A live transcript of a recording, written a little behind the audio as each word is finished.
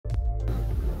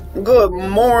Good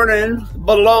morning,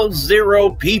 below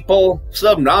zero people,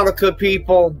 Subnautica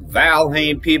people,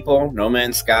 Valheim people, No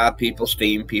Man's Sky people,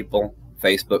 Steam people,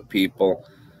 Facebook people,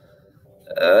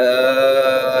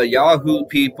 Yahoo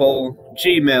people,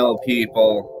 Gmail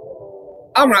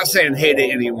people. I'm not saying hey to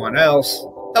anyone else.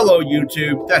 Hello,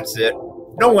 YouTube. That's it.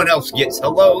 No one else gets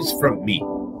hellos from me.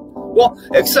 Well,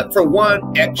 except for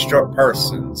one extra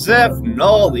person.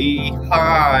 Zefnoly.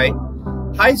 Hi.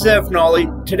 Hi,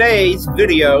 Zefnoly. Today's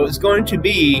video is going to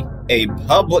be a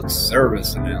public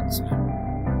service announcement.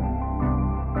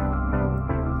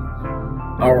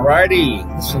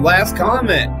 Alrighty. This is the last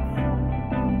comment.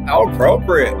 How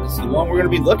appropriate. This is the one we're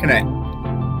going to be looking at.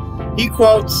 He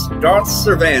quotes Darth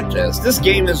Cervantes. This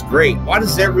game is great. Why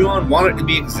does everyone want it to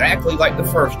be exactly like the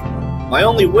first one? My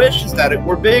only wish is that it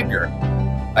were bigger.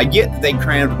 I get that they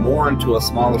crammed more into a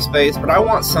smaller space, but I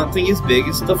want something as big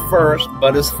as the first,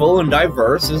 but as full and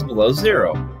diverse as Below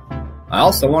Zero. I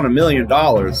also want $1 million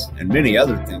and many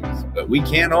other things, but we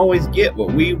can't always get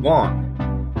what we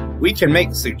want. We can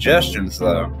make suggestions,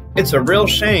 though. It's a real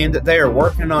shame that they are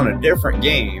working on a different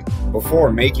game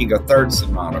before making a third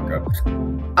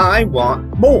Subnautica. I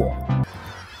want more.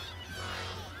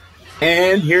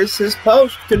 And here's his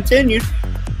post continued.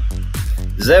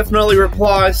 Zefnoly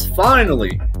replies,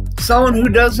 finally, someone who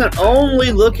doesn't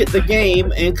only look at the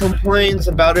game and complains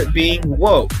about it being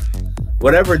woke.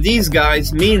 Whatever these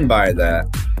guys mean by that.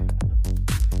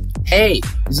 Hey,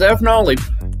 Zefnoly,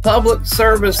 public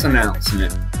service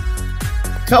announcement.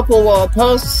 Couple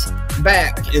posts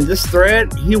back in this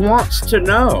thread, he wants to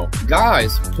know,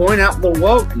 guys, point out the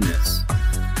wokeness.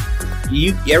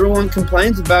 Everyone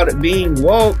complains about it being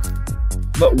woke,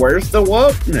 but where's the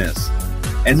wokeness?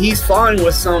 And he's fine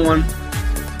with someone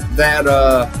that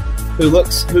who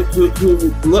looks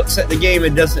at the game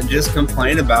and doesn't just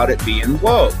complain about it being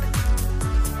woke.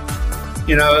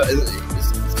 You know,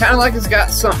 it's kind of like it's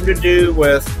got something to do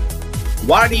with,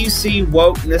 why do you see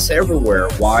wokeness everywhere?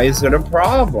 Why is it a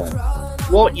problem?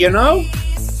 Well, you know,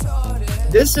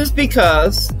 this is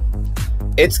because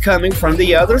it's coming from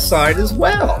the other side as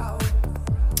well.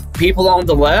 People on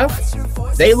the left,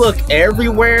 they look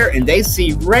everywhere and they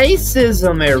see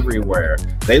racism everywhere.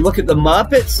 They look at the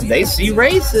Muppets, they see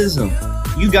racism.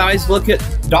 You guys look at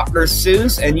Dr.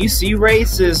 Seuss and you see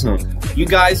racism. You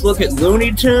guys look at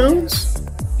Looney Tunes,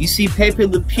 you see Pepe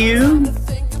Le Pew,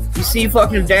 you see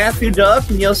fucking Daffy Duck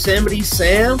and Yosemite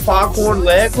Sam, Foghorn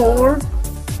Leghorn.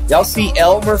 Y'all see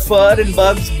Elmer Fudd and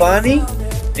Bugs Bunny,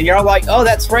 and y'all like, oh,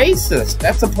 that's racist.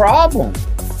 That's a problem.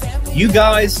 You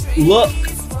guys look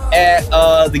at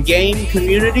the game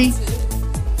community,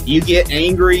 you get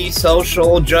angry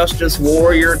social justice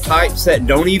warrior types that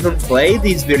don't even play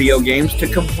these video games to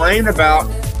complain about,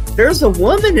 there's a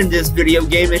woman in this video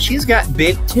game and she's got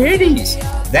big titties.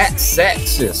 That's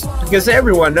sexist, because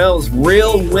everyone knows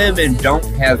real women don't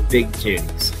have big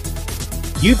titties.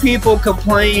 You people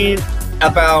complain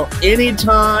about any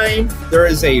time there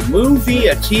is a movie,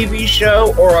 a TV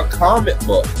show, or a comic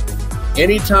book.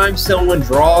 Anytime someone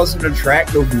draws an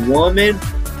attractive woman,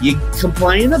 you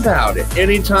complain about it.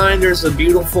 Anytime there's a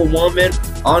beautiful woman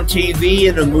on TV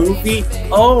in a movie,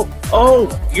 oh,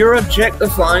 you're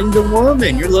objectifying the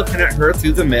woman. You're looking at her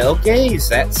through the male gaze.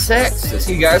 That's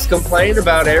sexist. You guys complain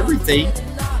about everything.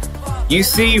 You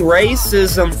see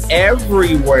racism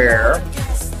everywhere.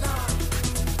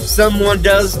 Someone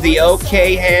does the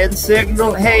okay hand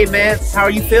signal. Hey man, how are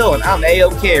you feeling? I'm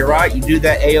A-okay, right? You do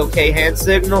that A-okay hand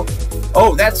signal.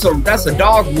 Oh, that's a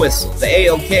dog whistle. The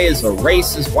A-OK is a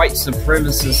racist, white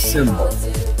supremacist symbol.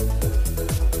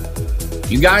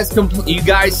 You guys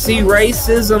see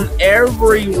racism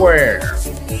everywhere.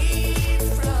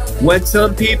 When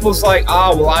some people's like,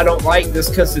 oh, well, I don't like this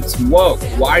because it's woke.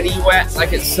 Why do you act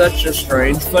like it's such a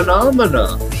strange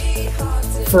phenomenon?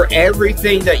 For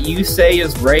everything that you say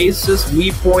is racist,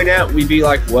 we point out, we'd be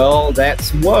like, well,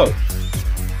 that's woke.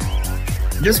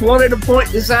 Just wanted to point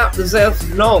this out to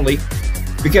Zefnoly,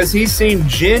 because he seemed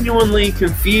genuinely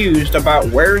confused about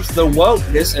where's the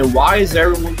wokeness and why is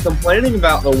everyone complaining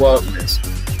about the wokeness.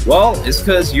 Well, it's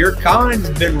because your kind's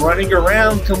been running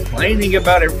around complaining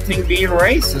about everything being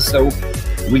racist, so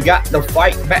we got to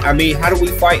fight back. I mean, how do we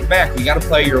fight back? We got to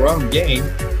play your own game.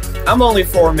 I'm only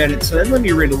 4 minutes in. Let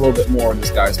me read a little bit more on this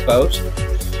guy's post.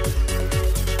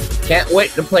 Can't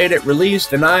wait to play it at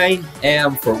release, and I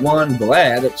am, for one,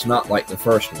 glad it's not like the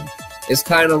first one. It's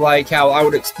kind of like how I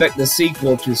would expect the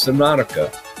sequel to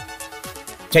Subnautica.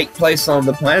 Take place on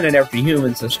the planet after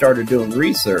humans have started doing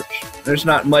research. There's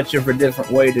not much of a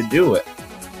different way to do it.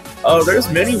 Oh,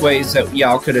 there's many ways that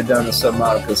y'all could have done a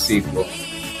Subnautica sequel.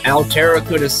 Altera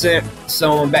could have sent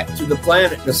someone back to the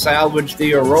planet to salvage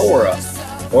the Aurora.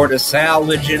 or to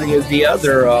salvage any of the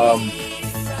other,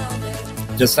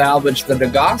 to salvage the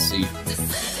Degassi,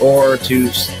 or to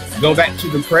go back to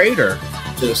the crater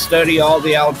to study all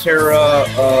the Altera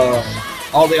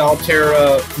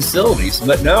facilities.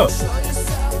 But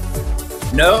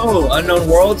no, Unknown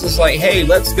Worlds is like, hey,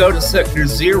 let's go to Sector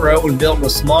 0 and build a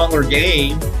smaller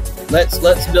game. Let's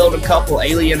build a couple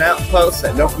alien outposts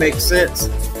that don't make sense.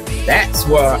 That's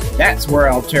where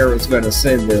Altera's going to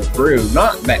send them through,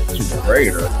 not back to the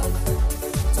crater.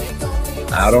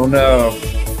 I don't know.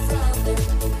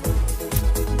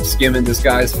 Skimming this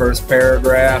guy's first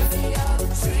paragraph.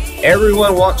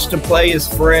 Everyone wants to play as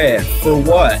Fred. For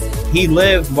what? He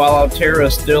lived while Altera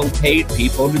still paid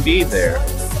people to be there.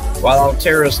 While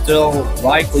Altera still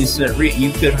likely sent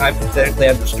you could hypothetically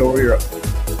have the story.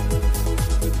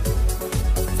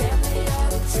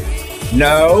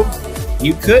 No,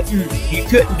 you couldn't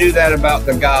do that about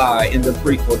the guy in the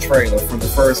prequel trailer from the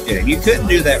first game. You couldn't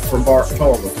do that for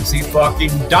Bartola because he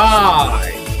fucking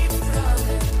died.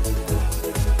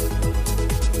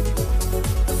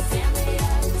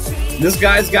 This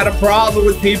guy's got a problem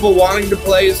with people wanting to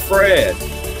play as Fred.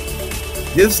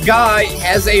 This guy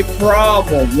has a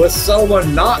problem with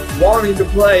someone not wanting to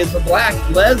play as a black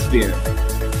lesbian.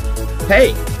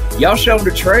 Hey, y'all showed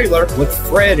a trailer with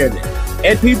Fred in it,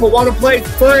 and people want to play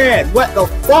Fred. What the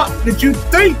fuck did you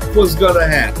think was gonna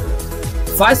happen?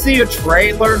 If I see a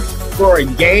trailer for a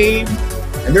game,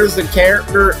 and there's a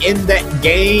character in that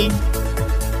game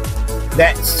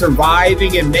that's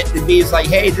surviving and meant to be, it's like,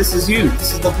 hey, this is you.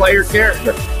 This is the player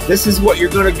character. This is what you're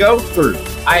gonna go through.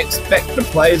 I expect to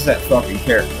play as that fucking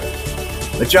character.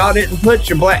 But y'all didn't put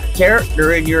your black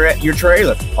character in your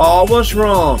trailer. Oh, what's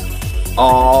wrong?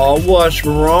 Oh, what's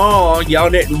wrong? Y'all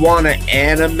didn't want to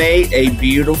animate a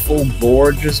beautiful,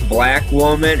 gorgeous black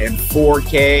woman in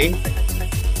 4K?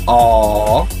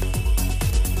 Aw.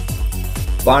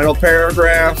 Final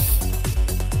paragraph.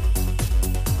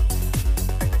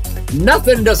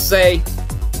 Nothing to say.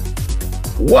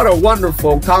 What a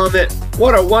wonderful comment.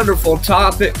 What a wonderful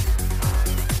topic.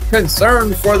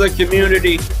 Concern for the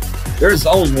community. There's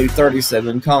only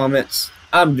 37 comments.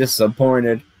 I'm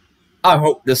disappointed. I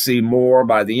hope to see more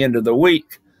by the end of the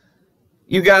week.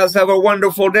 You guys have a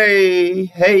wonderful day.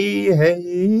 Hey,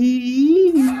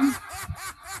 hey.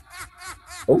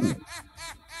 Oh.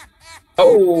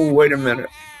 Oh, wait a minute.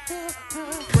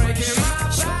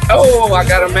 Oh, I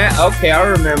got a map. Okay, I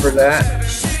remember that.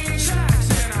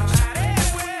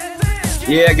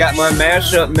 Yeah, I got my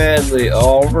mashup medley.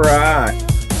 All right.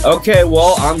 Okay,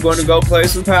 well, I'm going to go play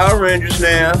some Power Rangers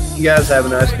now. You guys have a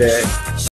nice day.